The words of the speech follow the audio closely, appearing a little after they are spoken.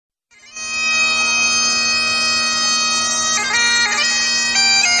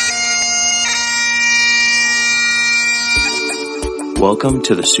Welcome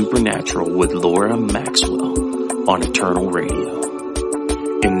to the Supernatural with Laura Maxwell on Eternal Radio.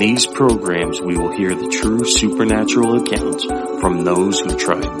 In these programs, we will hear the true supernatural accounts from those who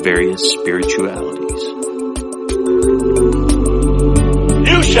tried various spiritualities.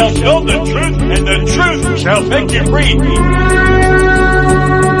 You shall know the truth, and the truth shall make you free.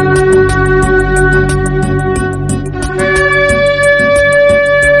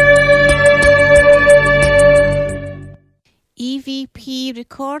 EVP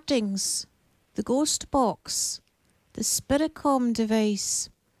recordings, the ghost box, the Spiritcom device,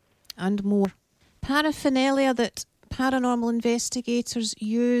 and more. Paraphernalia that paranormal investigators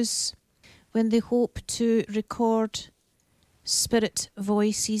use when they hope to record spirit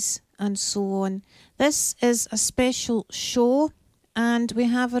voices and so on. This is a special show, and we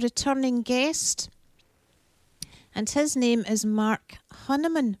have a returning guest, and his name is Mark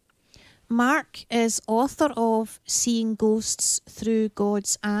Hunnemann. Mark is author of Seeing Ghosts Through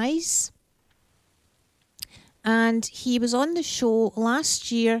God's Eyes, and he was on the show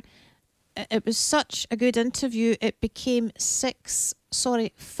last year. It was such a good interview, it became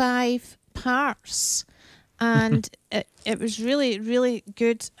 5 parts, and it was really, really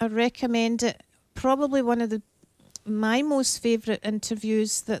good. I recommend it. Probably one of my most favourite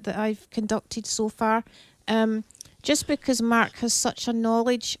interviews that I've conducted so far, just because Mark has such a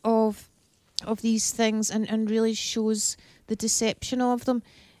knowledge of these things and really shows the deception of them.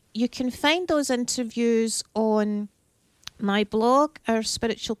 You can find those interviews on my blog,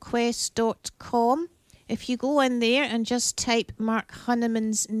 ourspiritualquest.com. If you go in there and just type Mark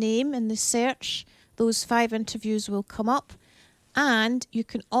Hunnemann's name in the search, those 5 interviews will come up. And you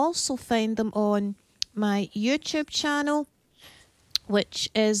can also find them on my YouTube channel, which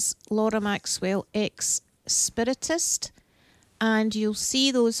is Laura Maxwell X Spiritist. And you'll see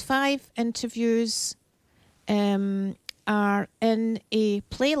those 5 interviews are in a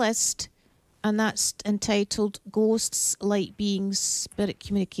playlist, and that's entitled Ghosts, Light Beings, Spirit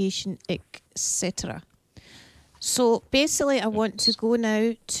Communication, etc. So basically I want to go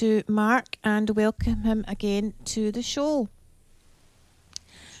now to Mark and welcome him again to the show.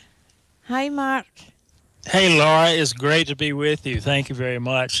 Hi, Mark. Hey, Laura, it's great to be with you. Thank you very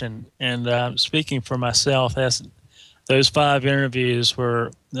much. And speaking for myself, those 5 interviews were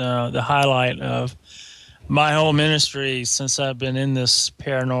the highlight of my whole ministry since I've been in this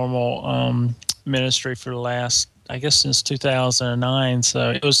paranormal ministry for the last, I guess, since 2009.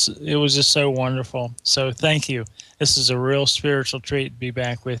 So it was just so wonderful. So thank you. This is a real spiritual treat to be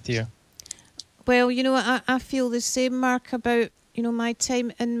back with you. Well, I feel the same, Mark, about, my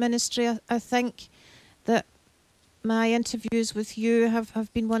time in ministry. I think that my interviews with you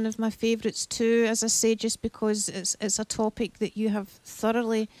have been one of my favourites too, as I say, just because it's a topic that you have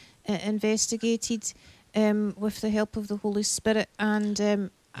thoroughly investigated with the help of the Holy Spirit.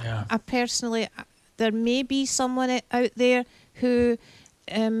 And I personally, there may be someone out there who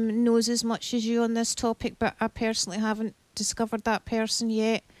knows as much as you on this topic, but I personally haven't discovered that person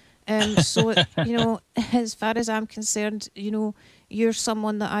yet. So, as far as I'm concerned, you're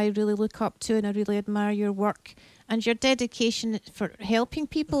someone that I really look up to, and I really admire your work and your dedication for helping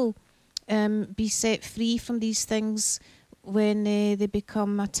people be set free from these things when they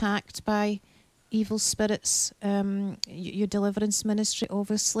become attacked by evil spirits. Your deliverance ministry,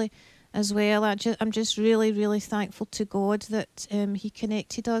 obviously, as well. I'm just really, really thankful to God that He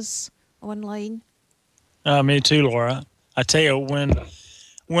connected us online. Me too, Laura. I tell you, when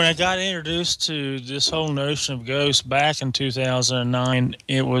I got introduced to this whole notion of ghosts back in 2009,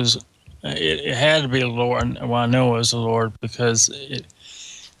 it had to be the Lord. Well, I know it was the Lord because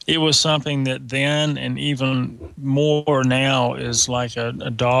it was something that then and even more now is like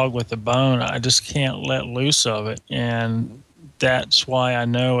a dog with a bone. I just can't let loose of it, and that's why I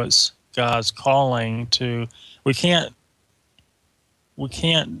know it's God's calling to. We can't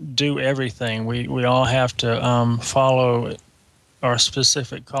do everything. We all have to follow our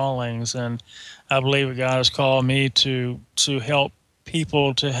specific callings, and I believe that God has called me to help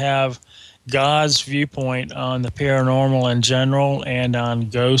people to have God's viewpoint on the paranormal in general and on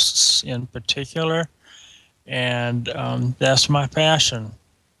ghosts in particular. And that's my passion,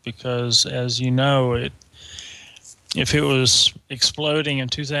 because as you know, if it was exploding in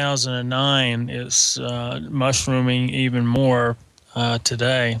 2009, it's mushrooming even more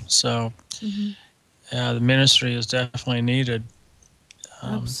today. So the ministry is definitely needed.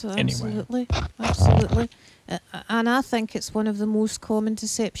 Absolutely, absolutely. And I think it's one of the most common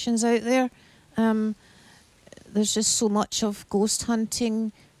deceptions out there. There's just so much of ghost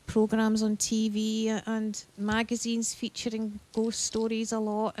hunting programs on TV and magazines featuring ghost stories a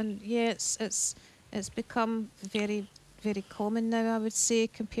lot, and yeah, it's become very, very common now, I would say,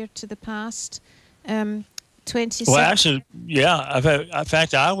 compared to the past. 26. Well, actually, yeah. In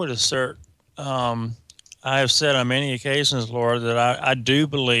fact, I would assert, I have said on many occasions, Laura, that I do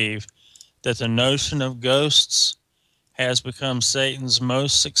believe that the notion of ghosts has become Satan's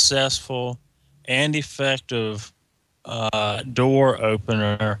most successful and effective door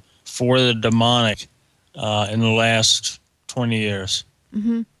opener for the demonic in the last 20 years.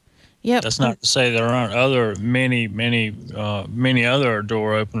 Mm-hmm. Yep. That's not to say there aren't many other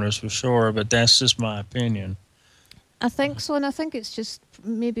door openers for sure, but that's just my opinion. I think so, and I think it's just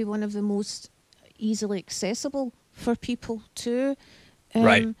maybe one of the most easily accessible for people too.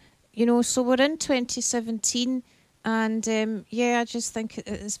 Right. You know, so we're in 2017, and I just think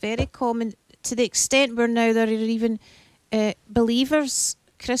it's very common to the extent where now there are even believers,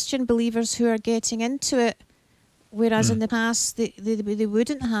 Christian believers, who are getting into it, whereas in the past they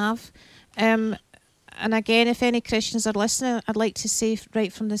wouldn't have. And again, if any Christians are listening, I'd like to say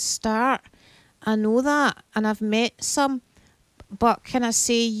right from the start, I know that, and I've met some, but can I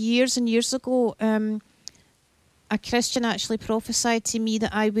say years and years ago, a Christian actually prophesied to me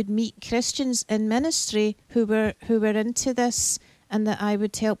that I would meet Christians in ministry who were into this, and that I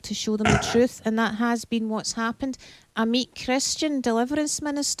would help to show them the truth, and that has been what's happened. I meet Christian deliverance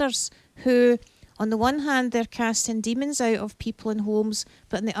ministers who, on the one hand, they're casting demons out of people in homes,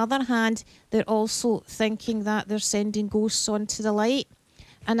 but on the other hand, they're also thinking that they're sending ghosts onto the light.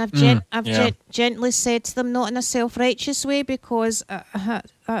 And I've gently said to them, not in a self-righteous way, because that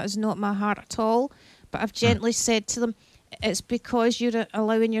is not my heart at all, but I've gently said to them, it's because you're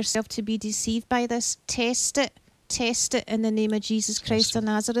allowing yourself to be deceived by this. Test it in the name of Jesus Christ of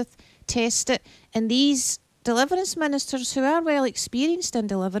Nazareth. Test it. And these deliverance ministers, who are well experienced in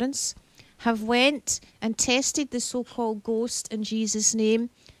deliverance, have went and tested the so-called ghost in Jesus' name,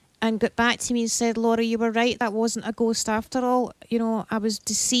 and got back to me and said, Laura, you were right, that wasn't a ghost after all. You know, I was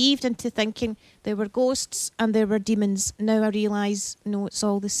deceived into thinking there were ghosts and there were demons. Now I realise, no, it's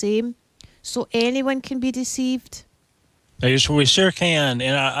all the same. So anyone can be deceived. We sure can.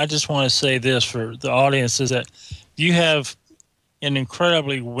 And I just want to say this for the audience, is that you have an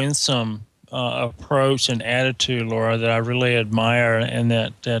incredibly winsome approach and attitude, Laura, that I really admire, and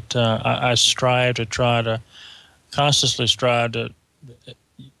that I consciously strive to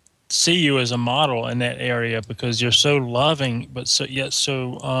see you as a model in that area, because you're so loving, but yet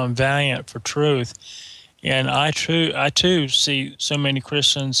so valiant for truth. And I too see so many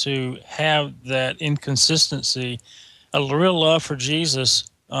Christians who have that inconsistency, a real love for Jesus,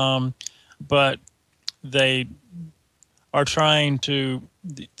 but they are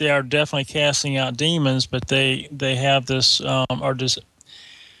they are definitely casting out demons, but they have this, they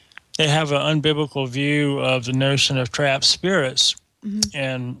have an unbiblical view of the notion of trapped spirits. Mm-hmm.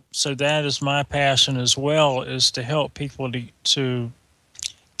 And so that is my passion as well, is to help people to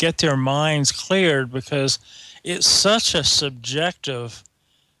get their minds cleared, because it's such a subjective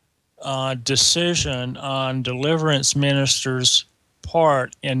decision on deliverance ministers'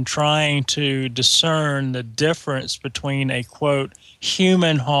 part in trying to discern the difference between a, quote,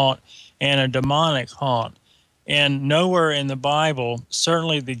 human haunt and a demonic haunt. And nowhere in the Bible,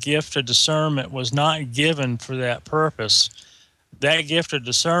 certainly the gift of discernment was not given for that purpose. That gift of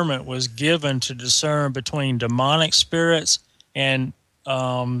discernment was given to discern between demonic spirits and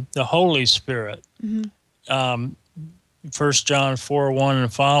the Holy Spirit. Mm-hmm. 1 John 4:1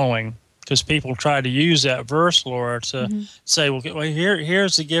 and following, because people try to use that verse, Laura, to say, well,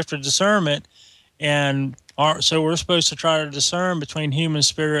 here's the gift of discernment, and so we're supposed to try to discern between human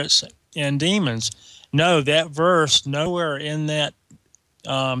spirits and demons. No, that verse, nowhere in that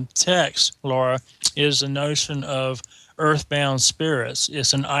text, Laura, is the notion of earthbound spirits.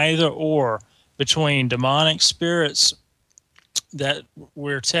 It's an either or between demonic spirits that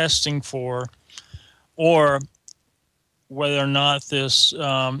we're testing for, or whether or not this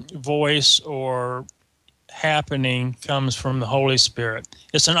voice or happening comes from the Holy Spirit.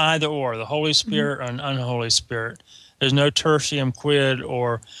 It's an either or, the Holy Spirit or an unholy spirit. There's no tertium quid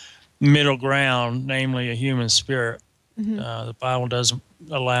or middle ground, namely a human spirit. The Bible doesn't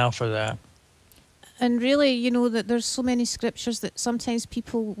allow for that. And really, you know, that there's so many scriptures that sometimes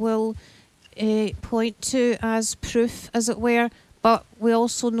people will point to as proof, as it were, but we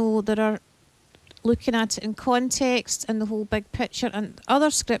also know there are, looking at it in context and the whole big picture, and other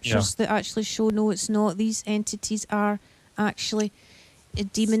scriptures that actually show, no, it's not. These entities are actually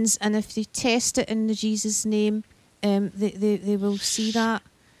demons, and if they test it in the Jesus name, they will see that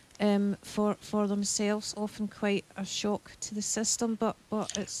for themselves. Often quite a shock to the system, but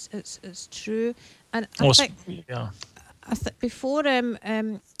it's true. And I think before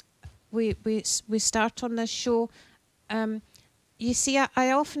we start on this show, You see,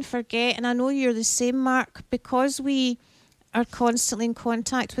 I often forget, and I know you're the same, Mark, because we are constantly in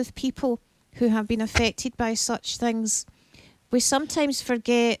contact with people who have been affected by such things. We sometimes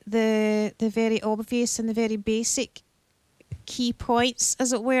forget the very obvious and the very basic key points,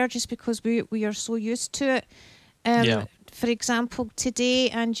 as it were, just because we are so used to it. For example, today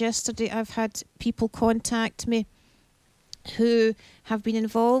and yesterday, I've had people contact me who have been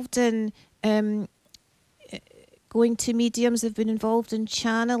involved in going to mediums, they've been involved in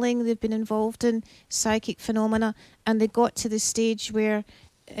channeling, they've been involved in psychic phenomena, and they got to the stage where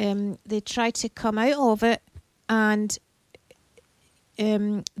they tried to come out of it, and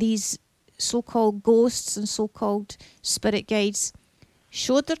these so-called ghosts and so-called spirit guides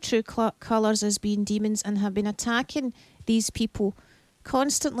showed their true colours as being demons and have been attacking these people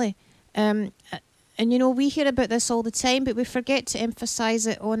constantly. And you know, we hear about this all the time, but we forget to emphasise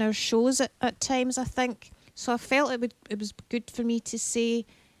it on our shows at times, I think. So I felt it was good for me to say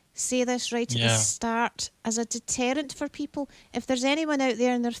this right at the start as a deterrent for people. If there's anyone out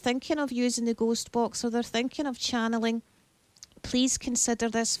there and they're thinking of using the ghost box or they're thinking of channeling, please consider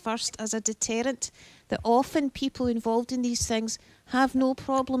this first as a deterrent, that often people involved in these things have no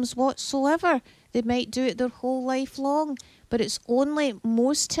problems whatsoever. They might do it their whole life long, but it's only,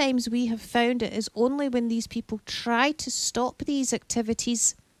 most times we have found it is only when these people try to stop these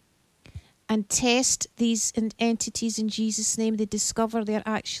activities and test these entities in Jesus' name, they discover they're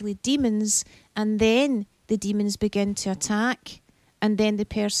actually demons, and then the demons begin to attack, and then the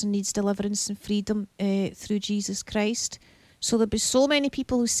person needs deliverance and freedom through Jesus Christ. So there'll be so many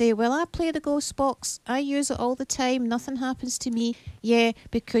people who say, well, I play the ghost box, I use it all the time, nothing happens to me. Yeah,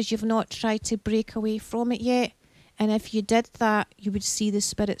 because you've not tried to break away from it yet. And if you did that, you would see the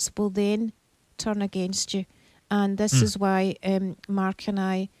spirits will then turn against you. And this is why Mark and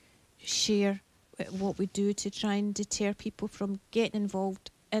I share what we do to try and deter people from getting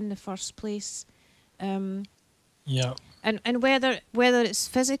involved in the first place. And whether it's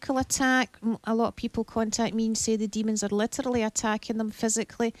physical attack, a lot of people contact me and say the demons are literally attacking them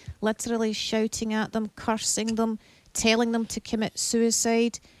physically, literally shouting at them, cursing them, telling them to commit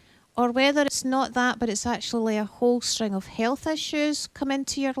suicide. Or whether it's not that, but it's actually a whole string of health issues come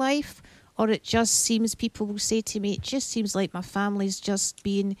into your life, or it just seems, people will say to me, it just seems like my family's just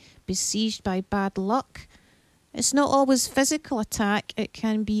being besieged by bad luck. It's not always physical attack, it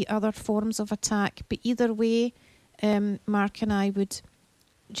can be other forms of attack, but either way, Mark and I would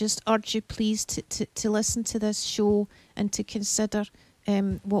just urge you please to listen to this show and to consider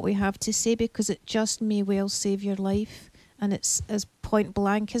what we have to say, because it just may well save your life. And it's as point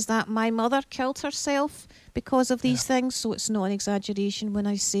blank as that. My mother killed herself because of these things, so it's not an exaggeration when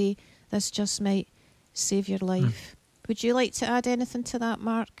I say this just might save your life. Would you like to add anything to that,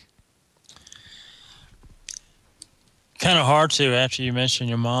 Mark? Kind of hard to, after you mention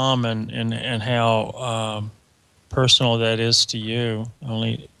your mom and how personal that is to you.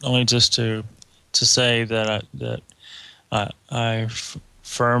 Only just to say that I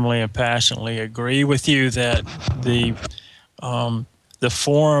firmly and passionately agree with you that the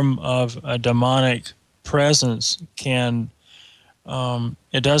form of a demonic presence can,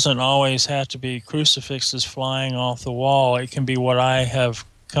 it doesn't always have to be crucifixes flying off the wall. It can be what I have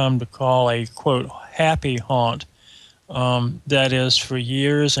come to call a, quote, happy haunt. That is, for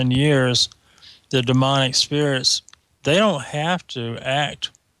years and years, the demonic spirits, they don't have to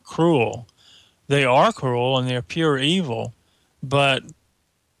act cruel. They are cruel and they're pure evil, but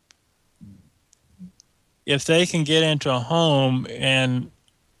if they can get into a home and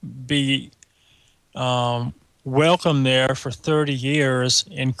be welcome there for 30 years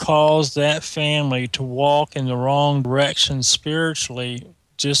and cause that family to walk in the wrong direction spiritually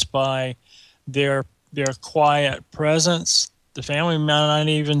just by their quiet presence, the family might not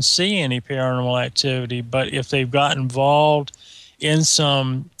even see any paranormal activity, but if they've got involved in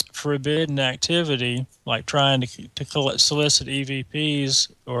some forbidden activity, like trying to solicit EVPs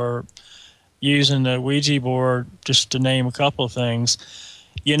or using the Ouija board, just to name a couple of things,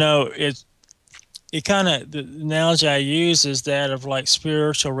 you know, it kind of, the analogy I use is that of like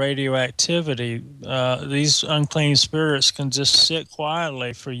spiritual radioactivity. These unclean spirits can just sit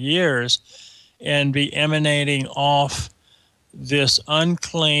quietly for years and be emanating off this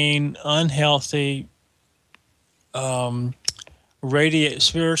unclean, unhealthy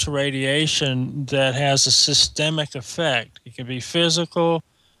spiritual radiation that has a systemic effect. It can be physical,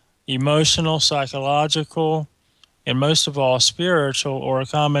 emotional, psychological, and most of all spiritual, or a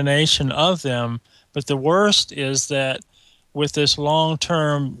combination of them. But the worst is that with this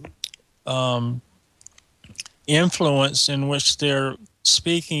long-term influence in which they're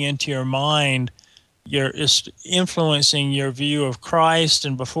speaking into your mind, it's influencing your view of Christ,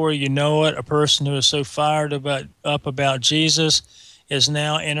 and before you know it, a person who is so fired up about Jesus is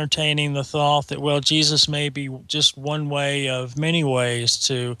now entertaining the thought that, well, Jesus may be just one way of many ways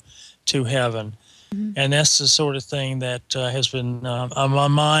to heaven. Mm-hmm. And that's the sort of thing that has been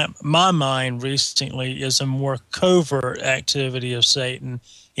on my mind recently, is a more covert activity of Satan,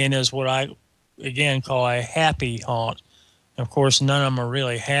 and is what I, again, call a happy haunt. Of course, none of them are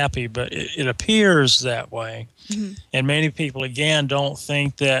really happy, but it appears that way. Mm-hmm. And many people, again, don't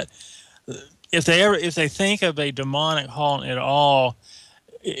think that if they think of a demonic haunt at all,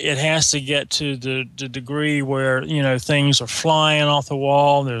 it has to get to the degree where, things are flying off the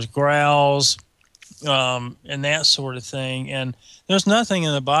wall, there's growls, and that sort of thing. And there's nothing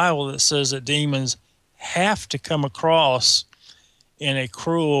in the Bible that says that demons have to come across in a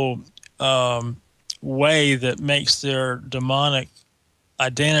cruel way that makes their demonic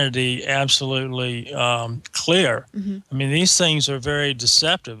identity absolutely clear. Mm-hmm. I mean, these things are very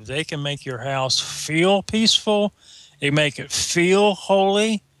deceptive. They can make your house feel peaceful. They make it feel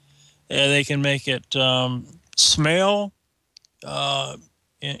holy. They can make it smell,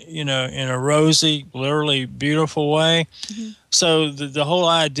 in a rosy, literally beautiful way. Mm-hmm. So the whole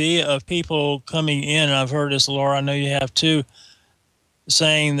idea of people coming in, and I've heard this, Laura, I know you have too,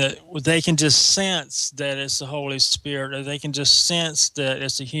 saying that they can just sense that it's the Holy Spirit, or they can just sense that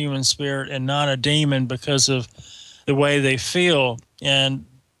it's a human spirit and not a demon because of the way they feel. And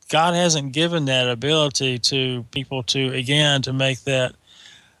God hasn't given that ability to people to make that.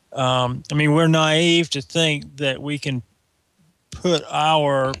 We're naive to think that we can put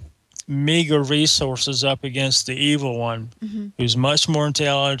our meager resources up against the evil one, mm-hmm. who's much more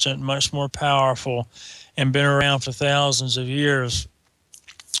intelligent, much more powerful, and been around for thousands of years.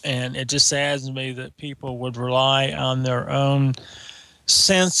 And it just saddens me that people would rely on their own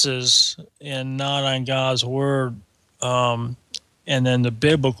senses and not on God's word, and then the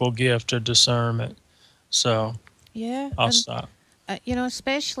biblical gift of discernment. So I'll stop.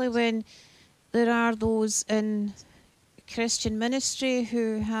 Especially when there are those in Christian ministry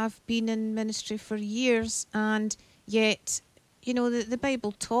who have been in ministry for years, and yet, the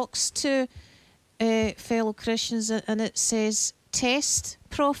Bible talks to fellow Christians, and it says, test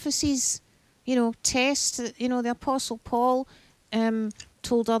prophecies, test, the Apostle Paul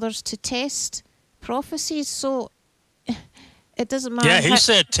told others to test prophecies. So it doesn't matter. Yeah, he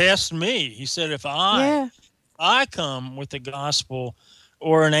said, test me. He said, if I come with the gospel,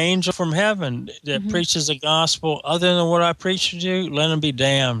 or an angel from heaven that mm-hmm. preaches a gospel other than what I preach to you, let him be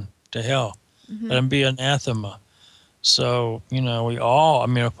damned to hell. Mm-hmm. Let him be anathema. So, we all,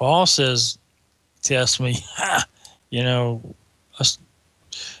 if Paul says, test me,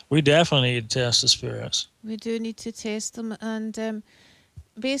 we definitely need to test the spirits. We do need to test them, and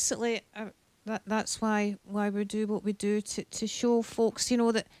basically that's why we do what we do, to show folks,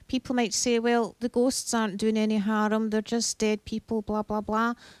 that people might say, well, the ghosts aren't doing any harm, they're just dead people, blah, blah,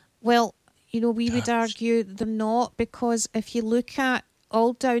 blah. Well, we would argue they're not, because if you look at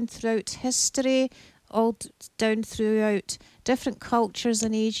all down throughout history, all down throughout different cultures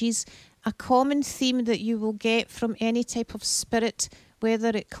and ages, a common theme that you will get from any type of spirit, whether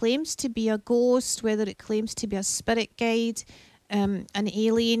it claims to be a ghost, whether it claims to be a spirit guide, an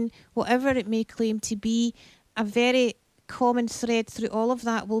alien, whatever it may claim to be, a very common thread through all of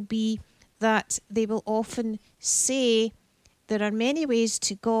that will be that they will often say there are many ways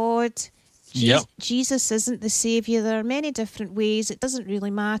to God. Yep. Jesus isn't the saviour. There are many different ways. It doesn't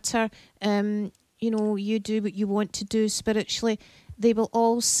really matter. You do what you want to do spiritually. They will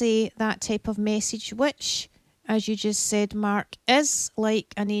all say that type of message, which, as you just said, Mark, is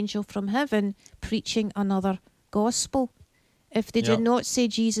like an angel from heaven preaching another gospel. If they did not say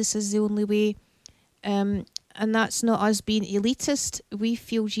Jesus is the only way, and that's not us being elitist, we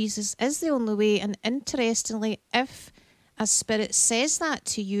feel Jesus is the only way. And interestingly, if a spirit says that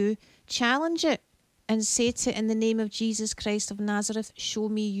to you, challenge it and say to it, in the name of Jesus Christ of Nazareth, show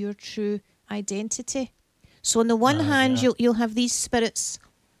me your true identity. So on the one hand, you'll have these spirits.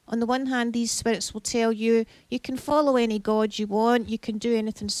 On the one hand, these spirits will tell you, you can follow any god you want, you can do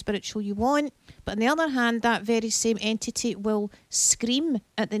anything spiritual you want. But on the other hand, that very same entity will scream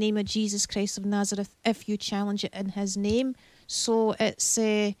at the name of Jesus Christ of Nazareth if you challenge it in his name. So it's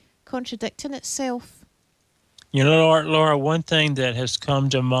contradicting itself. Laura, one thing that has come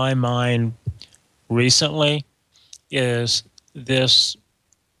to my mind recently is this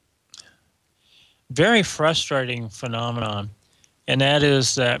very frustrating phenomenon. And that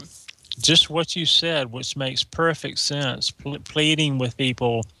is that just what you said, which makes perfect sense, pleading with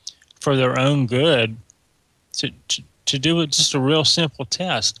people for their own good to do it, just a real simple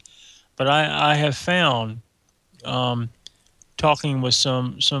test. But I have found, talking with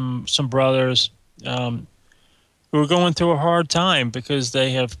some brothers who are going through a hard time because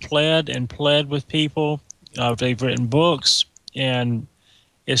they have pled and pled with people. They've written books, and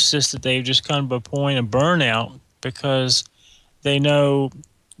it's just that they've just come to a point of burnout because they know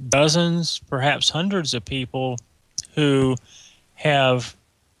dozens, perhaps hundreds of people who have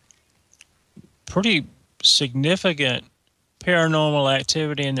pretty significant paranormal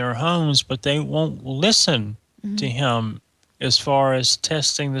activity in their homes, but they won't listen to him as far as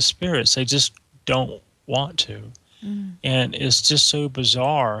testing the spirits. They just don't want to. And it's just so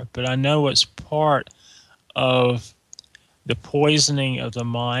bizarre. But I know it's part of the poisoning of the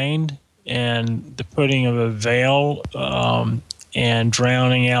mind and the putting of a veil and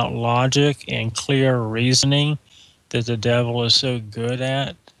drowning out logic and clear reasoning that the devil is so good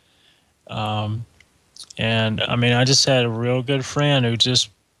at. And I mean, I just had a real good friend who just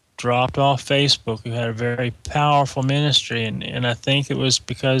dropped off Facebook, who had a very powerful ministry, and I think it was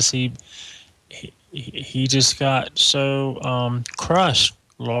because he just got so crushed,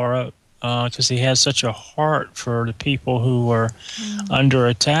 Laura, because he had such a heart for the people who were under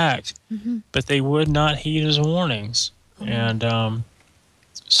attack, but they would not heed his warnings. And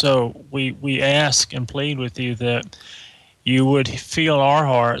so we ask and plead with you that you would feel our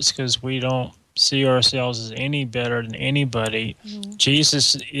hearts, because we don't see ourselves as any better than anybody.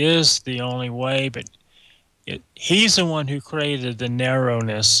 Jesus is the only way, but he's the one who created the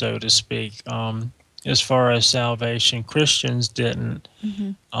narrowness, so to speak, as far as salvation. Christians didn't.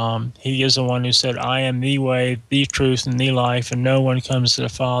 He is the one who said, I am the way, the truth, and the life, and no one comes to the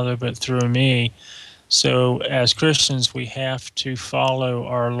Father but through me. So as Christians, we have to follow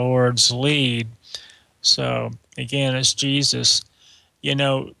our Lord's lead. So again, it's Jesus. You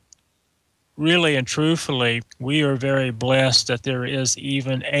know, really and truthfully, we are very blessed that there is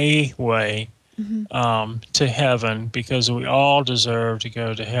even a way to heaven, because we all deserve to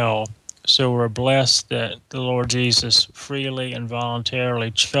go to hell. So we're blessed that the Lord Jesus freely and voluntarily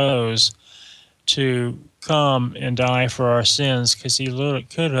chose to come and die for our sins, because he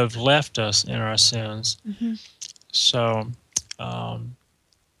could have left us in our sins. So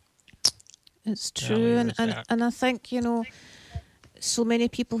it's true. And I think, you know, so many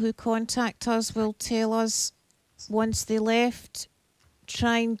people who contact us will tell us once they left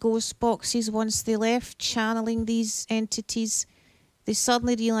trying ghost boxes, once they left channeling these entities, they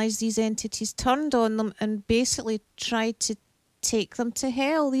suddenly realised these entities turned on them and basically tried to take them to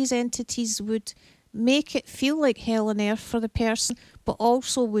hell. These entities would make it feel like hell on earth for the person, but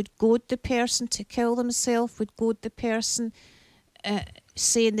also would goad the person to kill themselves, would goad the person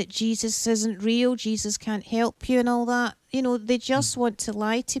saying that Jesus isn't real, Jesus can't help you and all that. You know, they just want to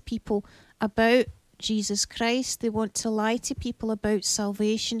lie to people about Jesus Christ. They want to lie to people about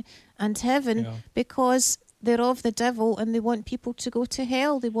salvation and heaven because they're of the devil and they want people to go to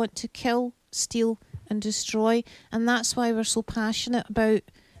hell. They want to kill, steal and destroy. And that's why we're so passionate about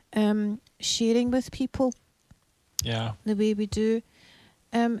sharing with people the way we do.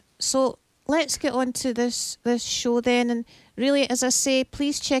 So let's get on to this show then. And really, as I say,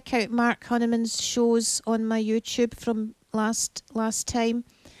 please check out Mark Hunnemann's shows on my YouTube from last time.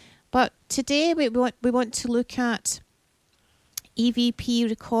 But today we want to look at EVP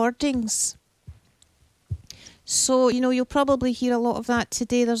recordings. So, you know, you'll probably hear a lot of that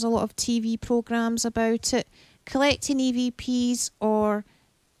today. There's a lot of TV programs about it. Collecting EVPs, or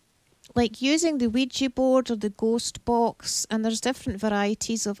like using the Ouija board or the ghost box, and there's different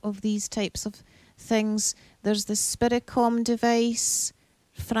varieties of these types of things. There's the Spiricom device,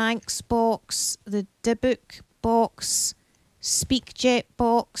 Frank's box, the Dybbuk box, SpeakJet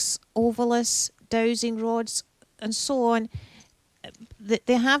box, Ovilus, dowsing rods, and so on.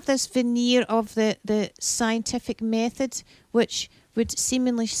 They have this veneer of the scientific method, which would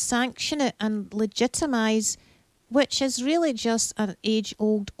seemingly sanction it and legitimise, which is really just an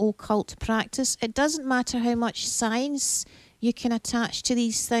age-old occult practice. It doesn't matter how much science you can attach to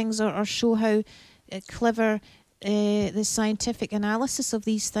these things or show how clever the scientific analysis of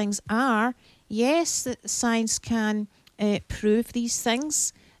these things are. Yes, science can prove these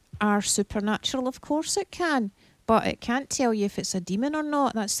things are supernatural. Of course it can. But it can't tell you if it's a demon or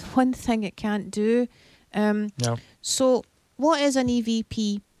not. That's the one thing it can't do. So what is an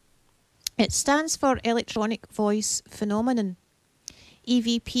EVP? It stands for Electronic Voice Phenomenon.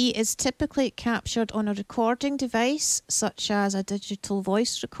 EVP is typically captured on a recording device, such as a digital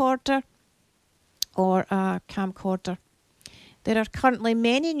voice recorder or a camcorder. There are currently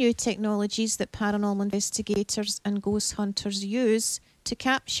many new technologies that paranormal investigators and ghost hunters use to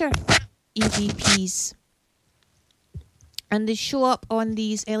capture EVPs. and they show up on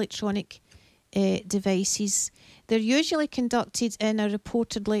these electronic devices. They're usually conducted in a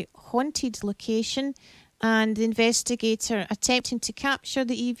reportedly haunted location, and the investigator attempting to capture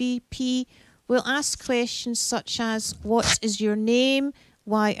the EVP will ask questions such as, what is your name?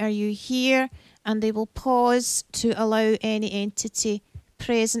 Why are you here? And they will pause to allow any entity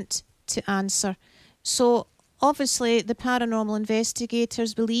present to answer. So obviously the paranormal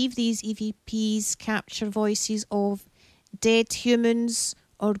investigators believe these EVPs capture voices of dead humans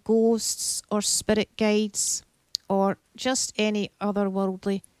or ghosts or spirit guides or just any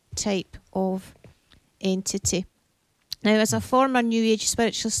otherworldly type of entity. Now, as a former New Age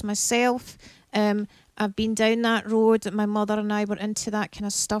spiritualist myself, I've been down that road. My mother and I were into that kind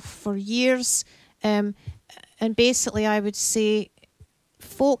of stuff for years. And basically, I would say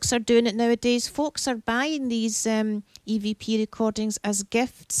folks are doing it nowadays. Folks are buying these EVP recordings as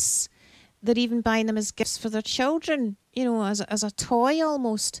gifts. They're even buying them as gifts for their children, you know, as a toy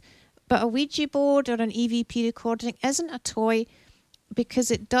almost. But a Ouija board or an EVP recording isn't a toy,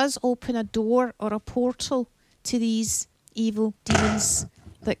 because it does open a door or a portal to these evil demons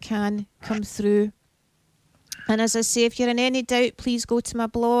that can come through. And as I say, if you're in any doubt, please go to my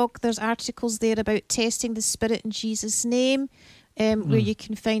blog. There's articles there about testing the spirit in Jesus' name, where you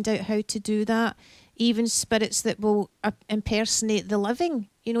can find out how to do that. Even spirits that will impersonate the living.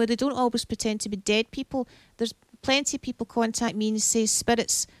 You know, they don't always pretend to be dead people. There's plenty of people contact me and say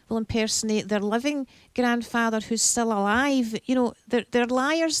spirits will impersonate their living grandfather who's still alive. You know, they're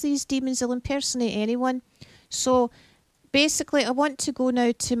liars, these demons. They'll impersonate anyone. So basically, I want to go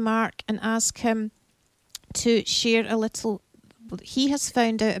now to Mark and ask him to share a little. He has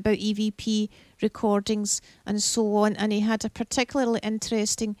found out about EVP recordings and so on, and he had a particularly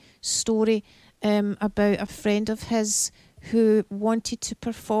interesting story about a friend of his who wanted to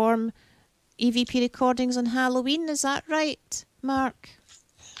perform EVP recordings on Halloween. Is that right, Mark?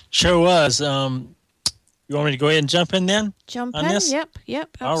 Sure was. You want me to go ahead and jump in then? Jump in, this? Yep,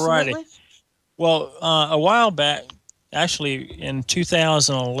 absolutely. Alrighty. Well, a while back, actually in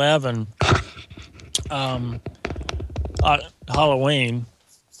 2011, Halloween,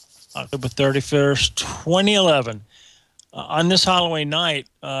 October 31st, 2011, on this Halloween night,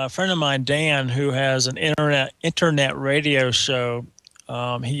 a friend of mine, Dan, who has an internet radio show,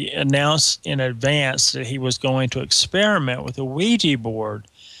 he announced in advance that he was going to experiment with a Ouija board.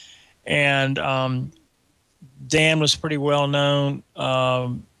 And Dan was pretty well known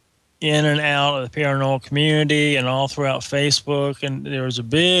in and out of the paranormal community and all throughout Facebook. And there was a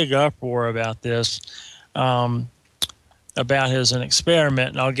big uproar about this, about his an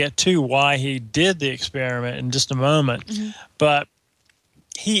experiment. And I'll get to why he did the experiment in just a moment. Mm-hmm. But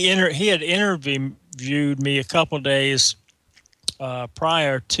he had interviewed me a couple of days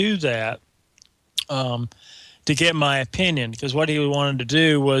prior to that to get my opinion, because what he wanted to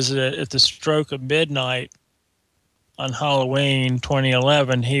do was that at the stroke of midnight on Halloween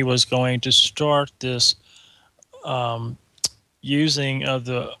 2011, he was going to start this using of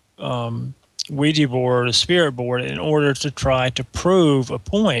the Ouija board, a spirit board, in order to try to prove a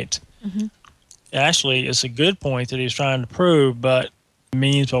point. Mm-hmm. Actually, it's a good point that he's trying to prove, but the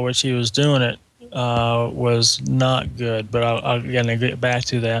means by which he was doing it was not good, but I'll get back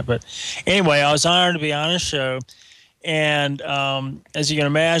to that. But anyway, I was honored to be on his show, and as you can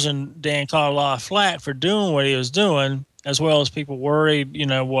imagine, Dan caught a lot of flack for doing what he was doing, as well as people worried, you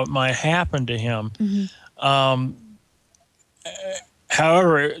know, what might happen to him. Mm-hmm.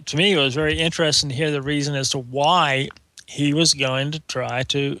 However, to me, it was very interesting to hear the reason as to why he was going to try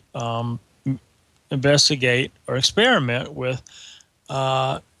to investigate or experiment with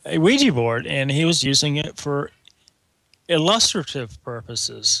a Ouija board, and he was using it for illustrative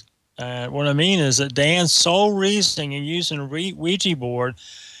purposes. What I mean is that Dan's sole reasoning in using a Ouija board,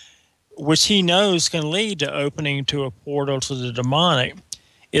 which he knows can lead to opening to a portal to the demonic,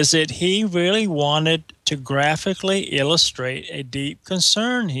 is that he really wanted to graphically illustrate a deep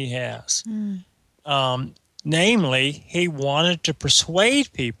concern he has. Namely, he wanted to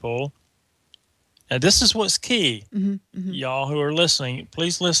persuade people. Now, this is what's key. Mm-hmm, mm-hmm. Y'all who are listening,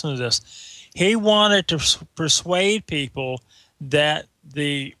 please listen to this. He wanted to persuade people that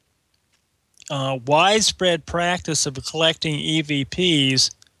the widespread practice of collecting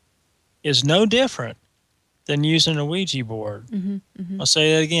EVPs is no different than using a Ouija board. Mm-hmm, mm-hmm. I'll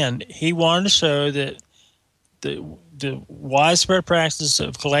say that again. He wanted to show that the widespread practice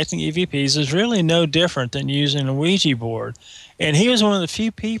of collecting EVPs is really no different than using a Ouija board. And he was one of the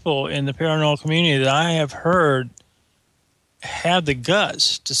few people in the paranormal community that I have heard have the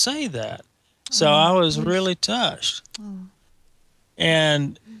guts to say that. So I was really touched.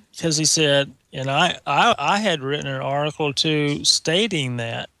 And because he said, and I had written an article too stating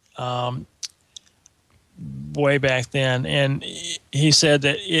that way back then, and he said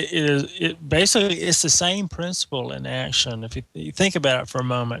that it basically it's the same principle in action. If you think about it for a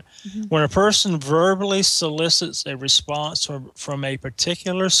moment, when a person verbally solicits a response from a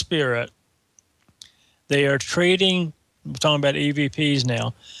particular spirit, they are treating, we're talking about EVPs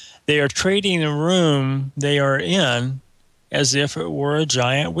now, they are treating the room they are in as if it were a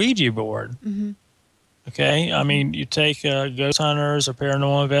giant Ouija board. Okay? I mean, you take ghost hunters or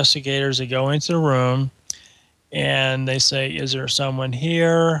paranormal investigators, they go into the room and they say, is there someone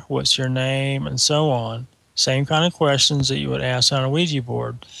here? What's your name? And so on. Same kind of questions that you would ask on a Ouija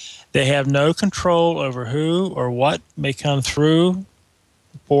board. They have no control over who or what may come through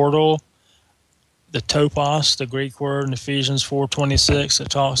the portal. The topos, the Greek word in Ephesians 4:26 that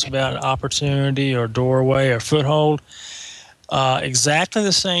talks about opportunity or doorway or foothold. Exactly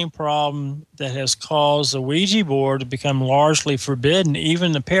the same problem that has caused the Ouija board to become largely forbidden, even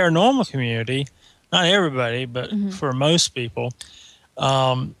in the paranormal community. Not everybody, but for most people.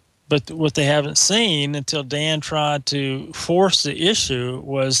 But what they haven't seen until Dan tried to force the issue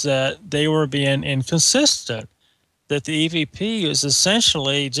was that they were being inconsistent, that the EVP is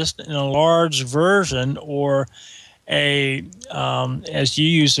essentially just an enlarged version or a, as you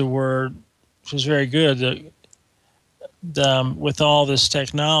use the word, which was very good, with all this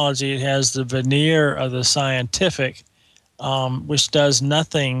technology, it has the veneer of the scientific, which does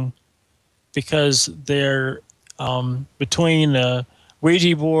nothing because they're between the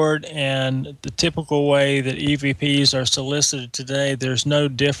Ouija board and the typical way that EVPs are solicited today, there's no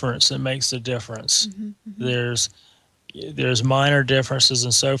difference that makes a difference. There's minor differences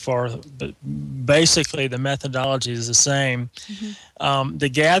and so forth, but basically the methodology is the same. The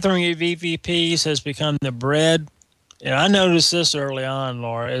gathering of EVPs has become the bread, and I noticed this early on,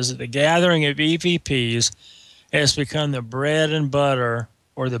 Laura, is that the gathering of EVPs has become the bread and butter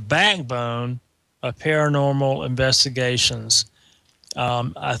or the backbone of paranormal investigations.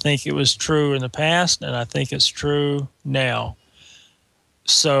 I think it was true in the past, and I think it's true now.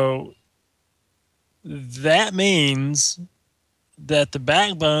 So that means that the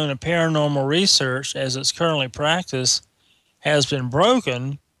backbone of paranormal research, as it's currently practiced, has been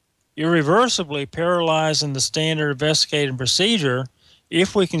broken, irreversibly paralyzing the standard investigative procedure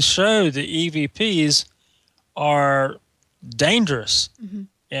if we can show the EVPs are dangerous.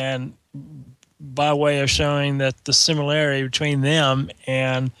 And by way of showing that the similarity between them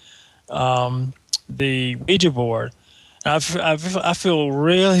and the Ouija board. I feel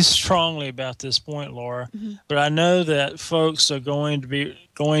really strongly about this point, Laura, but I know that folks are going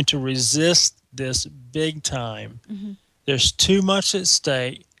to resist this big time. There's too much at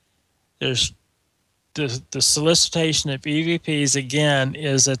stake. There's the solicitation of EVPs, again,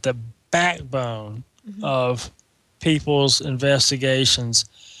 is at the backbone of people's investigations.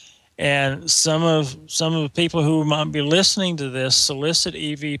 And some of the people who might be listening to this solicit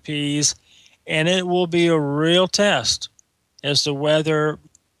EVPs, and it will be a real test as to whether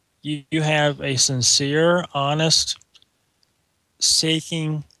you have a sincere, honest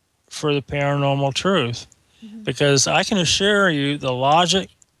seeking for the paranormal truth. Because I can assure you the logic,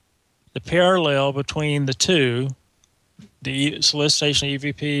 the parallel between the two, the solicitation of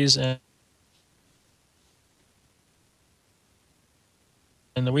EVPs and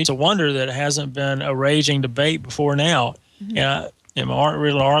the Ouija, it's a wonder that it hasn't been a raging debate before now. And in my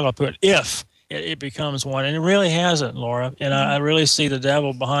article, I put if it becomes one, and it really hasn't, Laura. And I really see the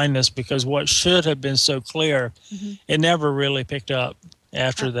devil behind this, because what should have been so clear, it never really picked up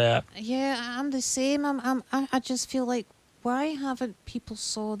after that. Yeah, I'm the same. I just feel like, why haven't people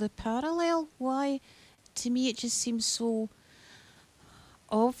saw the parallel? Why? To me, it just seems so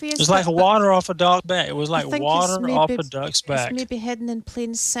obvious. It's like water off a duck's back. It was like water off a duck's back. It's maybe hidden in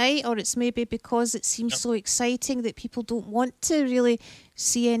plain sight, or it's maybe because it seems so exciting that people don't want to really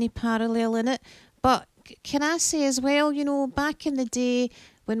see any parallel in it. But can I say as well, you know, back in the day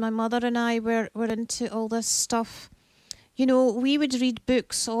when my mother and I were into all this stuff, you know, we would read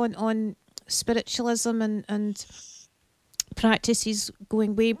books on spiritualism and practices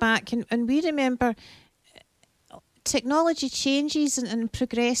going way back, and we remember technology changes and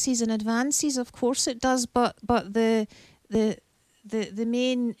progresses and advances, of course it does, but the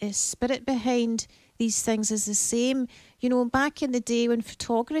main spirit behind these things is the same. You know, back in the day when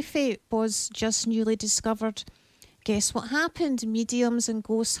photography was just newly discovered, guess what happened? Mediums and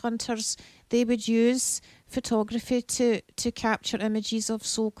ghost hunters, they would use photography to capture images of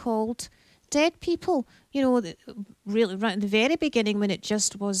so-called dead people. You know, really right at the very beginning, when it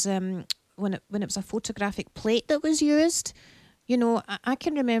just was when it was a photographic plate that was used, you know, I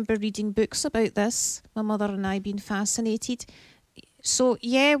can remember reading books about this, my mother and I being fascinated. So,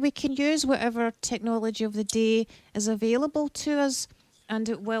 yeah, we can use whatever technology of the day is available to us, and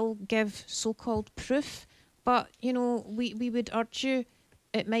it will give so-called proof. But, you know, we would urge you,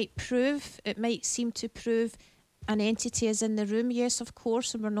 it might seem to prove an entity is in the room, yes, of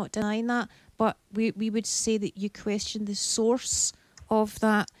course, and we're not denying that, but we would say that you question the source of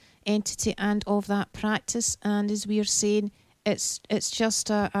that entity and of that practice, and as we are saying, it's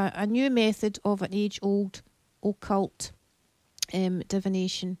just a new method of an age-old occult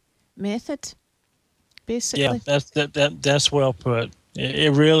divination method, basically. Yeah, that's well put.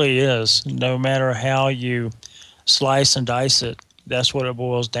 It really is. No matter how you slice and dice it, that's what it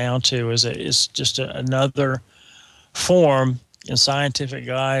boils down to. It's just another form in scientific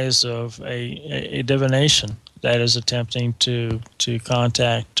guise of a divination that is attempting to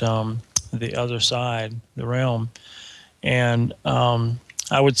contact the other side, the realm. And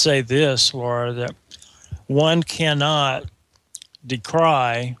I would say this, Laura, that one cannot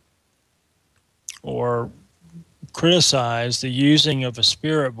decry or criticize the using of a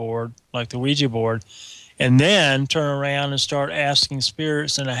spirit board like the Ouija board and then turn around and start asking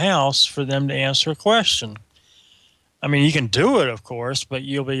spirits in a house for them to answer a question. I mean, you can do it, of course, but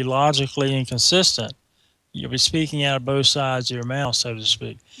you'll be logically inconsistent. You'll be speaking out of both sides of your mouth, so to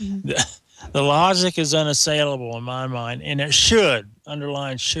speak. Mm-hmm. The logic is unassailable in my mind, and it should,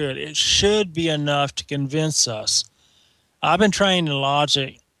 underline should, it should be enough to convince us. I've been trained in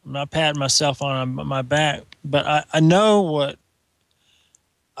logic. I'm not patting myself on my back, but I know what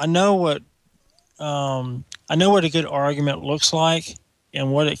a good argument looks like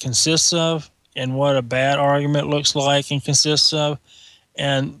and what it consists of, and what a bad argument looks like and consists of.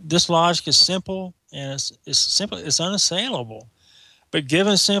 And this logic is simple, and it's unassailable. But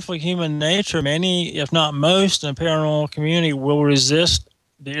given simple human nature, many, if not most, in the paranormal community will resist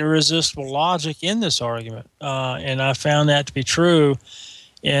the irresistible logic in this argument. And I found that to be true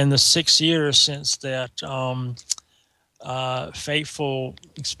in the 6 years since that fateful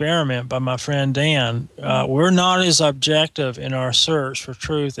experiment by my friend Dan. We're not as objective in our search for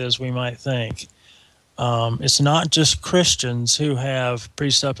truth as we might think. It's not just Christians who have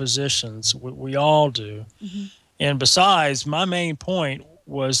presuppositions. We all do. Mm-hmm. And besides, my main point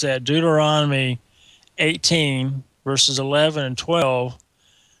was that Deuteronomy 18, verses 11 and 12,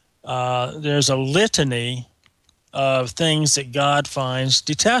 there's a litany of things that God finds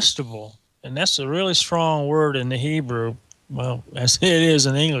detestable. And that's a really strong word in the Hebrew, well, as it is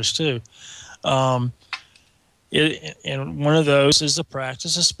in English too. And one of those is the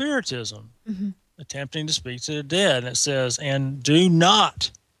practice of spiritism, mm-hmm. attempting to speak to the dead. And it says, and do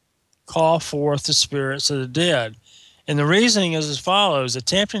not call forth the spirits of the dead. And the reasoning is as follows.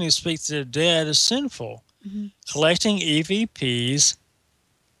 Attempting to speak to the dead is sinful. Mm-hmm. Collecting EVPs,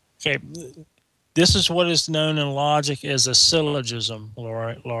 okay, this is what is known in logic as a syllogism,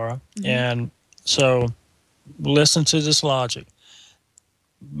 Laura. Mm-hmm. And so listen to this logic.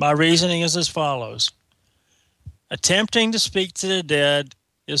 My reasoning is as follows. Attempting to speak to the dead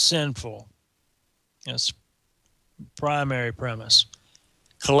is sinful. That's primary premise.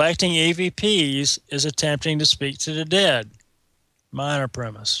 Collecting EVPs is attempting to speak to the dead. Minor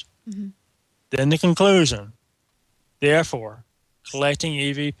premise. Mm-hmm. Then the conclusion. Therefore, collecting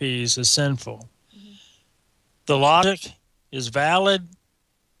EVPs is sinful. Mm-hmm. The logic is valid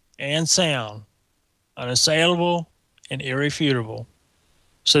and sound, unassailable and irrefutable.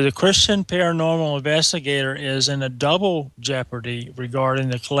 So the Christian paranormal investigator is in a double jeopardy regarding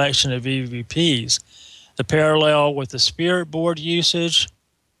the collection of EVPs. The parallel with the spirit board usage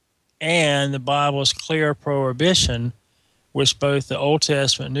and the Bible's clear prohibition, which both the Old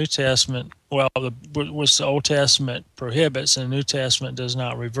Testament and New Testament, which the Old Testament prohibits and the New Testament does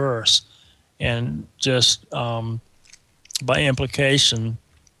not reverse. And just by implication,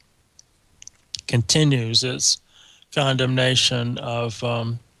 continues its condemnation of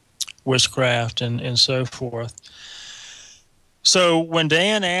witchcraft and so forth. So when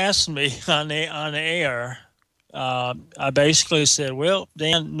Dan asked me on the air, I basically said, well,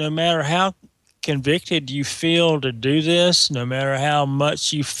 Dan, no matter how convicted you feel to do this, no matter how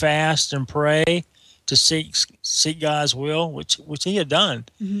much you fast and pray to seek God's will, which he had done,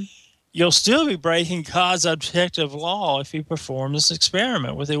 mm-hmm. you'll still be breaking God's objective law if you perform this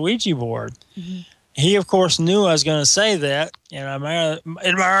experiment with a Ouija board. Mm-hmm. He, of course, knew I was going to say that, and I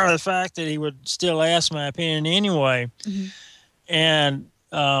admire the fact that he would still ask my opinion anyway. Mm-hmm. And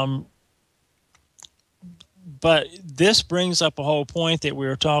but this brings up a whole point that we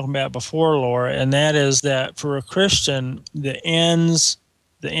were talking about before, Laura, and that is that for a Christian, the end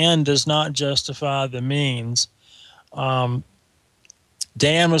does not justify the means.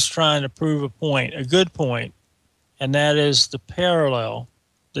 Dan was trying to prove a point, a good point, and that is the parallel,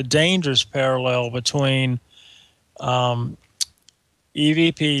 the dangerous parallel between EVPs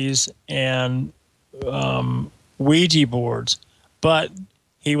and Ouija boards. But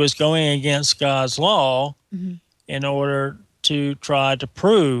he was going against God's law in order to try to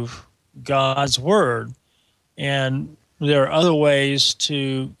prove God's word. And there are other ways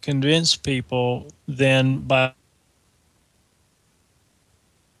to convince people than by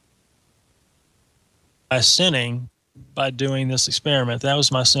sinning by doing this experiment. That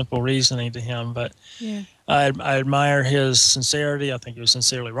was my simple reasoning to him. But Yeah. I admire his sincerity. I think he was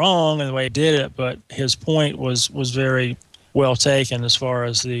sincerely wrong in the way he did it, but his point was very well taken as far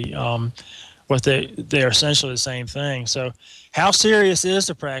as the what they're essentially the same thing. So how serious is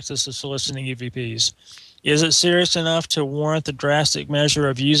the practice of soliciting EVPs? Is it serious enough to warrant the drastic measure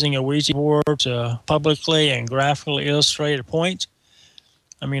of using a Ouija board to publicly and graphically illustrate a point?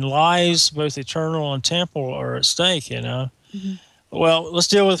 I mean, lives, both eternal and temporal, are at stake, you know. Well, let's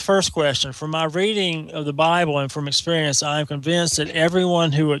deal with the first question. From my reading of the Bible and from experience, I am convinced that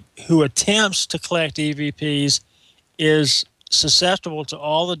everyone who attempts to collect EVPs is susceptible to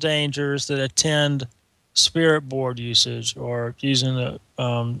all the dangers that attend spirit board usage or using the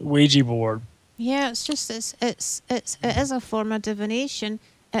Ouija board. Yeah, it's just it is a form of divination.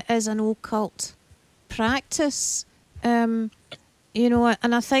 It is an occult practice. You know,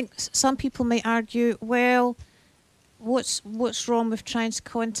 and I think some people might argue, well, what's wrong with trying to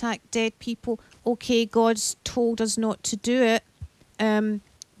contact dead people? Okay, God's told us not to do it,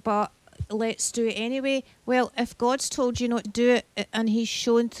 but let's do it anyway. Well, if God's told you not to do it, and He's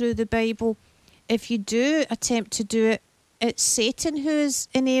shown through the Bible, if you do attempt to do it, it's Satan who is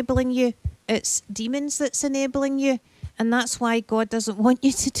enabling you. It's demons that's enabling you. And that's why God doesn't want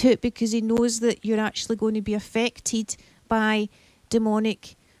you to do it, because He knows that you're actually going to be affected by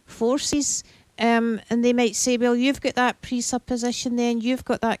demonic forces. And they might say, well, you've got that presupposition then, you've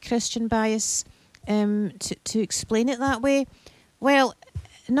got that Christian bias to explain it that way. Well,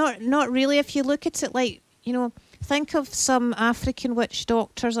 not really. If you look at it like, you know, think of some African witch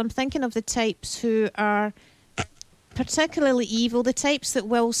doctors. I'm thinking of the types who are particularly evil, the types that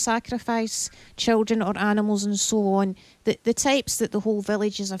will sacrifice children or animals and so on, the types that the whole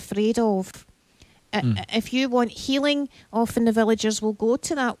village is afraid of. If you want healing, often the villagers will go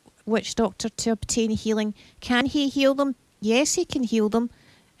to that witch doctor to obtain healing. Can he heal them? Yes, he can heal them.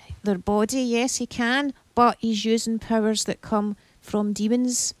 Their body, yes, he can, but he's using powers that come from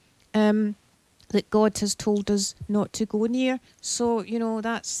demons that God has told us not to go near. So, you know,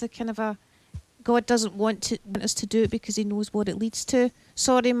 that's the kind of a... God doesn't want us to do it because He knows what it leads to.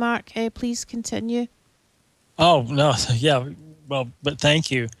 Sorry, Mark, please continue. Oh, no, yeah, well, but thank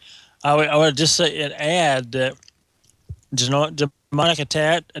you. I would just say and add that demonic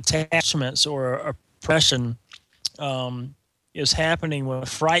attachments or oppression is happening with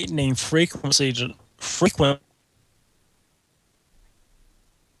frightening frequency to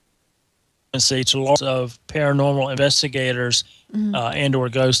lots of paranormal investigators and or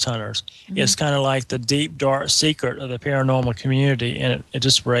ghost hunters. It's kind of like the deep, dark secret of the paranormal community, and it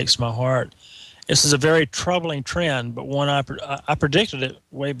just breaks my heart. This is a very troubling trend, but one I predicted it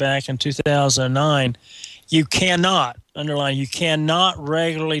way back in 2009. You cannot, underline, you cannot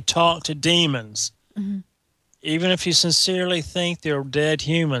regularly talk to demons. Even if you sincerely think they're dead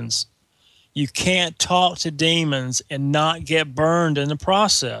humans, you can't talk to demons and not get burned in the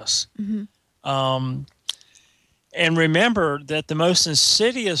process. And remember that the most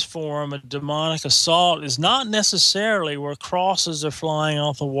insidious form of demonic assault is not necessarily where crosses are flying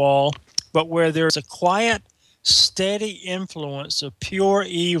off the wall, but where there's a quiet, steady influence of pure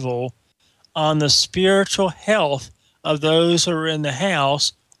evil on the spiritual health of those who are in the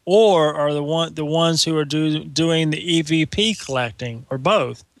house or are the ones who are doing the EVP collecting, or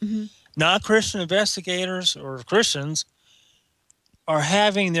both. Non-Christian investigators or Christians are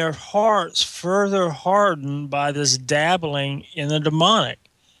having their hearts further hardened by this dabbling in the demonic.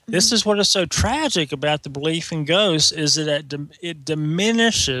 This is what is so tragic about the belief in ghosts, is that it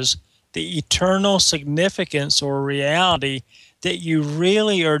diminishes the eternal significance or reality that you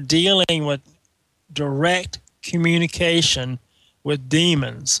really are dealing with direct communication with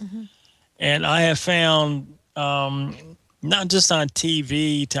demons. And I have found, not just on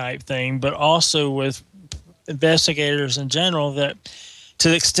TV type thing, but also with investigators in general, that to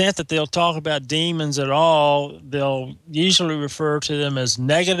the extent that they'll talk about demons at all, they'll usually refer to them as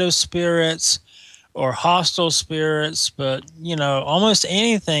negative spirits or hostile spirits, but, you know, almost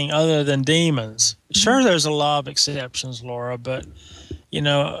anything other than demons. Sure, there's a lot of exceptions, Laura, but, you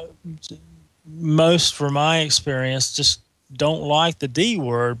know, most, from my experience, just don't like the D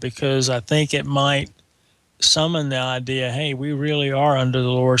word because I think it might summon the idea, hey, we really are under the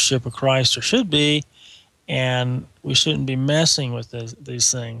lordship of Christ, or should be, and we shouldn't be messing with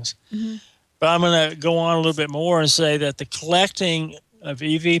these things. Mm-hmm. But I'm going to go on a little bit more and say that the collecting of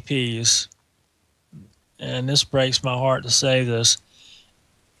EVPs, and this breaks my heart to say this,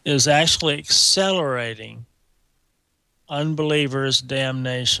 is actually accelerating unbelievers'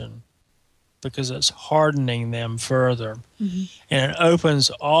 damnation because it's hardening them further. Mm-hmm. And it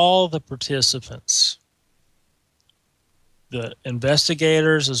opens all the participants, the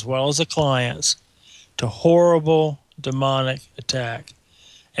investigators as well as the clients, to horrible demonic attack.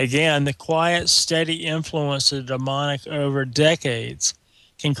 Again, the quiet, steady influence of the demonic over decades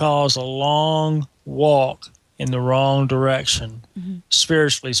can cause a long walk in the wrong direction, mm-hmm.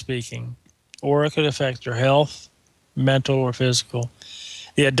 spiritually speaking, or it could affect your health, mental or physical.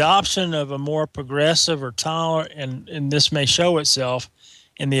 The adoption of a more progressive or tolerant, and this may show itself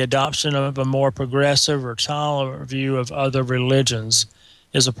in the adoption of a more progressive or tolerant view of other religions,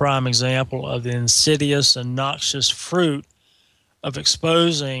 is a prime example of the insidious and noxious fruit of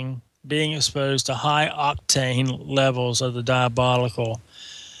being exposed to high octane levels of the diabolical.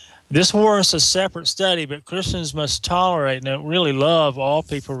 This warrants a separate study, but Christians must tolerate and really love all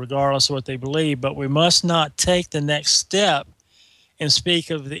people regardless of what they believe, but we must not take the next step and speak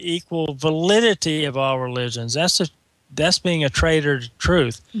of the equal validity of all religions. That's being a traitor to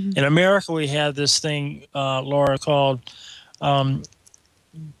truth. Mm-hmm. In America, we have this thing, Laura, called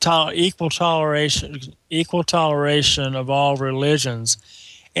equal toleration of all religions,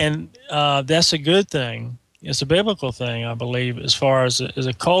 and that's a good thing. It's a biblical thing, I believe, as far as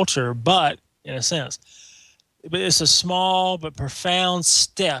a culture, but in a sense, but it's a small but profound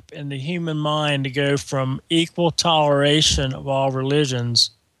step in the human mind to go from equal toleration of all religions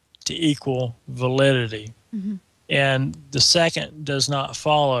to equal validity. Mm-hmm. And the second does not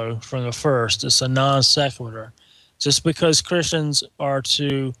follow from the first. It's a non sequitur. Just because Christians are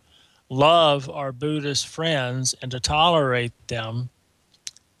to love our Buddhist friends and to tolerate them,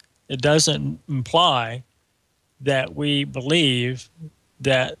 it doesn't imply that we believe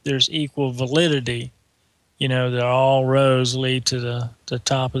that there's equal validity, that all roads lead to the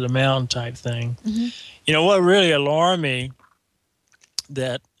top of the mountain type thing. Mm-hmm. What really alarmed me,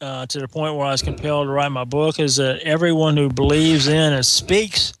 that to the point where I was compelled to write my book, is that everyone who believes in and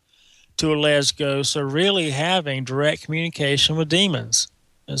speaks to alleged ghosts are really having direct communication with demons.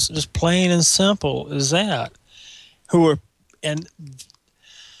 It's just plain and simple as that.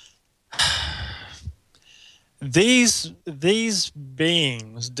 These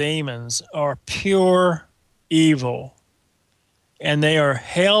beings, demons, are pure evil, and they are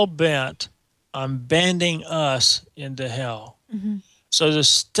hell-bent on bending us into hell. Mm-hmm. So the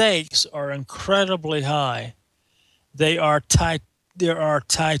stakes are incredibly high. There are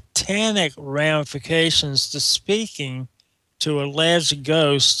titanic ramifications to speaking to alleged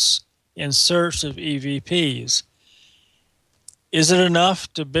ghosts in search of EVPs. Is it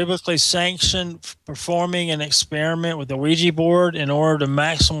enough to biblically sanction performing an experiment with a Ouija board in order to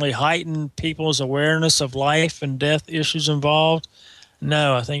maximally heighten people's awareness of life and death issues involved?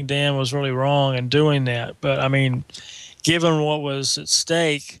 No, I think Dan was really wrong in doing that. But, I mean, given what was at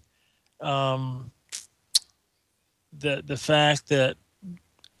stake, the fact that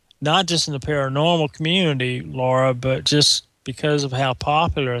not just in the paranormal community, Laura, but just because of how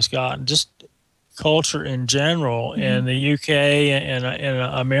popular it's gotten, just culture in general, mm-hmm. in the UK and in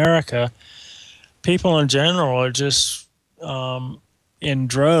America, people in general are just in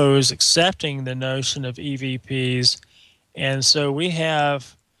droves accepting the notion of EVPs. And so we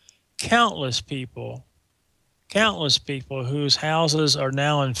have countless people whose houses are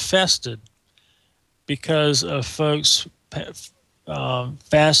now infested because of folks'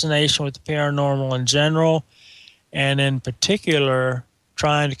 fascination with the paranormal in general, and in particular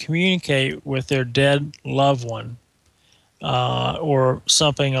trying to communicate with their dead loved one, or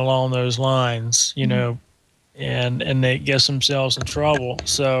something along those lines, mm-hmm. And they get themselves in trouble.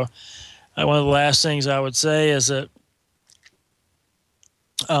 So one of the last things I would say is that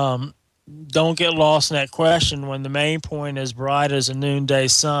don't get lost in that question when the main point is bright as a noonday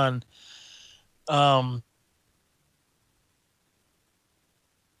sun. The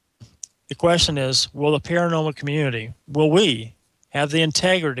question is, will the paranormal community, will we have the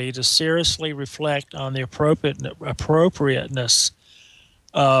integrity to seriously reflect on the appropriateness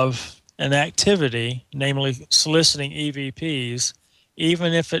of an activity, namely soliciting EVPs,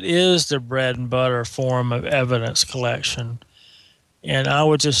 even if it is the bread and butter form of evidence collection? And I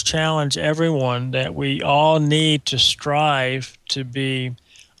would just challenge everyone that we all need to strive to be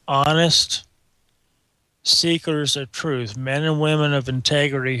honest, seekers of truth, men and women of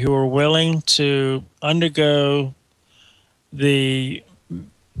integrity who are willing to undergo the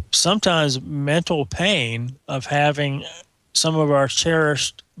sometimes mental pain of having some of our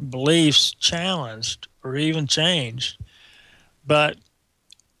cherished beliefs challenged or even changed. But,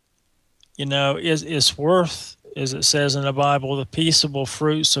 you know, it's worth, as it says in the Bible, the peaceable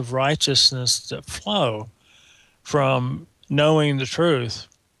fruits of righteousness that flow from knowing the truth,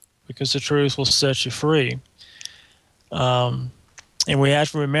 because the truth will set you free. And we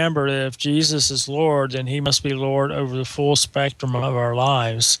have to remember that if Jesus is Lord, then he must be Lord over the full spectrum of our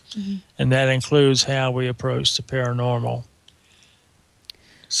lives. Mm-hmm. And that includes how we approach the paranormal.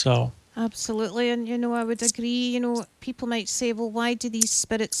 So. Absolutely. And, you know, I would agree. You know, people might say, well, why do these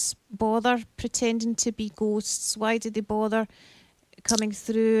spirits bother pretending to be ghosts? Why do they bother coming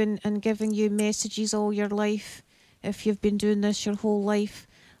through and giving you messages all your life if you've been doing this your whole life?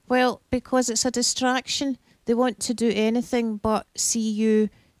 Well, because it's a distraction. They want to do anything but see you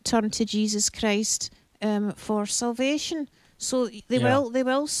turn to Jesus Christ for salvation. So they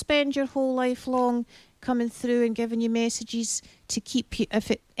will spend your whole life long coming through and giving you messages to keep you,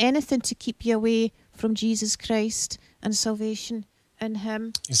 anything to keep you away from Jesus Christ and salvation in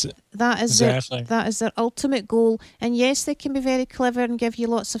Him. That is their ultimate goal. And yes, they can be very clever and give you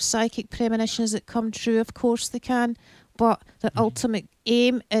lots of psychic premonitions that come true. Of course they can. But their ultimate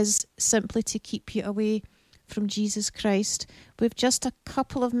aim is simply to keep you away from Jesus Christ. We've just a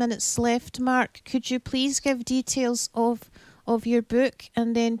couple of minutes left. Mark, could you please give details of your book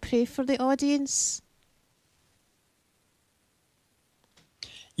and then pray for the audience?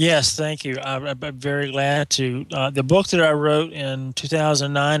 Yes, thank you. I'm very glad to. The book that I wrote in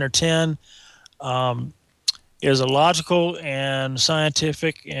 2009 or 10 is a logical and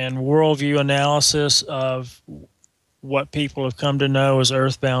scientific and worldview analysis of what people have come to know as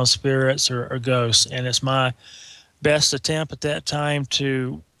earthbound spirits or ghosts. And it's my best attempt at that time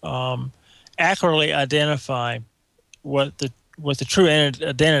to accurately identify what the true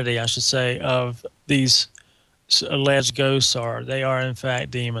identity, I should say, of these alleged ghosts are. They are, in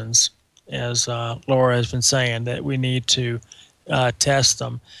fact, demons, as Laura has been saying, that we need to test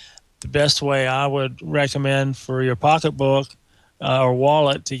them. The best way I would recommend for your pocketbook or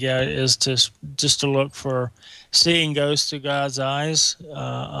wallet to get is just to look for Seeing Ghosts Through God's Eyes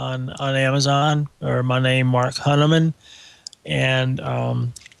on Amazon, or my name, Mark Hunnemann. And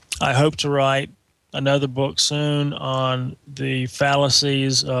I hope to write another book soon on the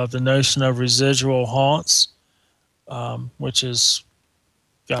fallacies of the notion of residual haunts, which has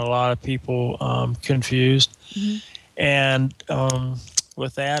got a lot of people confused. Mm-hmm. And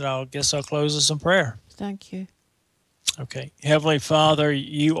with that, I'll close with some prayer. Thank you. Okay. Heavenly Father,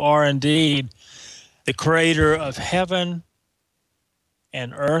 you are indeed the creator of heaven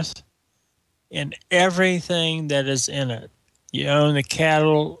and earth and everything that is in it. You own the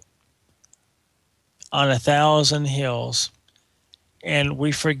cattle on 1,000 hills. And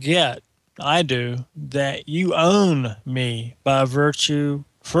we forget, I do, that you own me by virtue,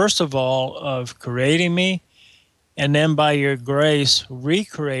 first of all, of creating me, and then by your grace,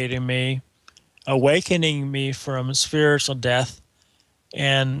 recreating me, awakening me from spiritual death,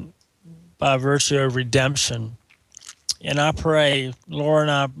 and by virtue of redemption. And I pray, Laura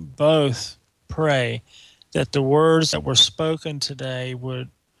and I both pray, that the words that were spoken today would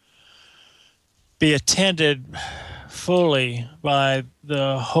be attended fully by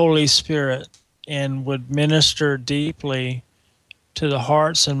the Holy Spirit and would minister deeply to the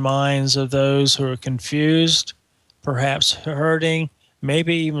hearts and minds of those who are confused, perhaps hurting,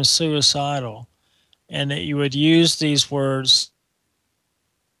 maybe even suicidal, and that you would use these words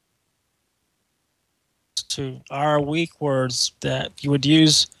to our weak words, that you would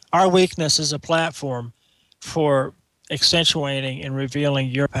use our weakness as a platform for accentuating and revealing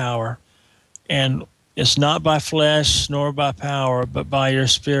your power. And it's not by flesh nor by power, but by your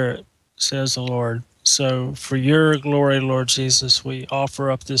Spirit, says the Lord. So for your glory, Lord Jesus, we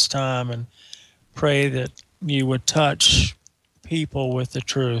offer up this time and pray that you would touch people with the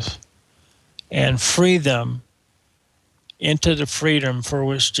truth and free them into the freedom for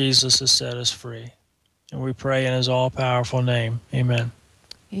which Jesus has set us free. And we pray in his all-powerful name. Amen.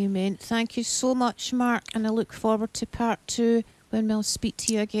 Amen. Thank you so much, Mark, and I look forward to part 2 when we'll speak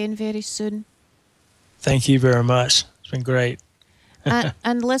to you again very soon. Thank you very much. It's been great.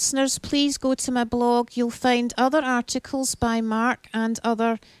 And listeners, please go to my blog. You'll find other articles by Mark and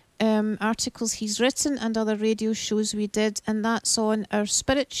other articles he's written and other radio shows we did, and that's on our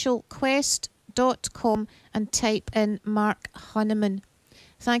spiritualquest.com, and type in Mark Hunnemann.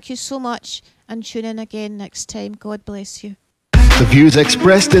 Thank you so much, and tune in again next time. God bless you. The views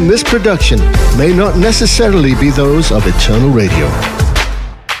expressed in this production may not necessarily be those of Eternal Radio.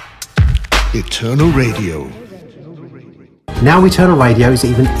 Eternal Radio. Now Eternal Radio is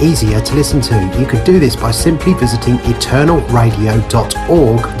even easier to listen to. You can do this by simply visiting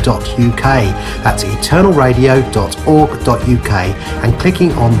eternalradio.org.uk. That's eternalradio.org.uk and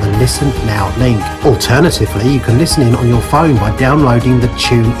clicking on the Listen Now link. Alternatively, you can listen in on your phone by downloading the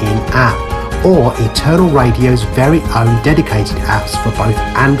TuneIn app, or Eternal Radio's very own dedicated apps for both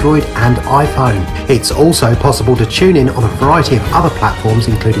Android and iPhone. It's also possible to tune in on a variety of other platforms,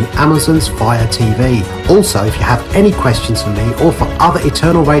 including Amazon's Fire TV. Also, if you have any questions for me or for other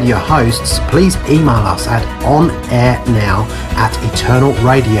Eternal Radio hosts, please email us at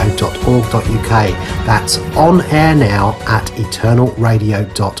onairnow@eternalradio.org.uk. That's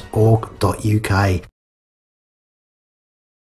onairnow@eternalradio.org.uk.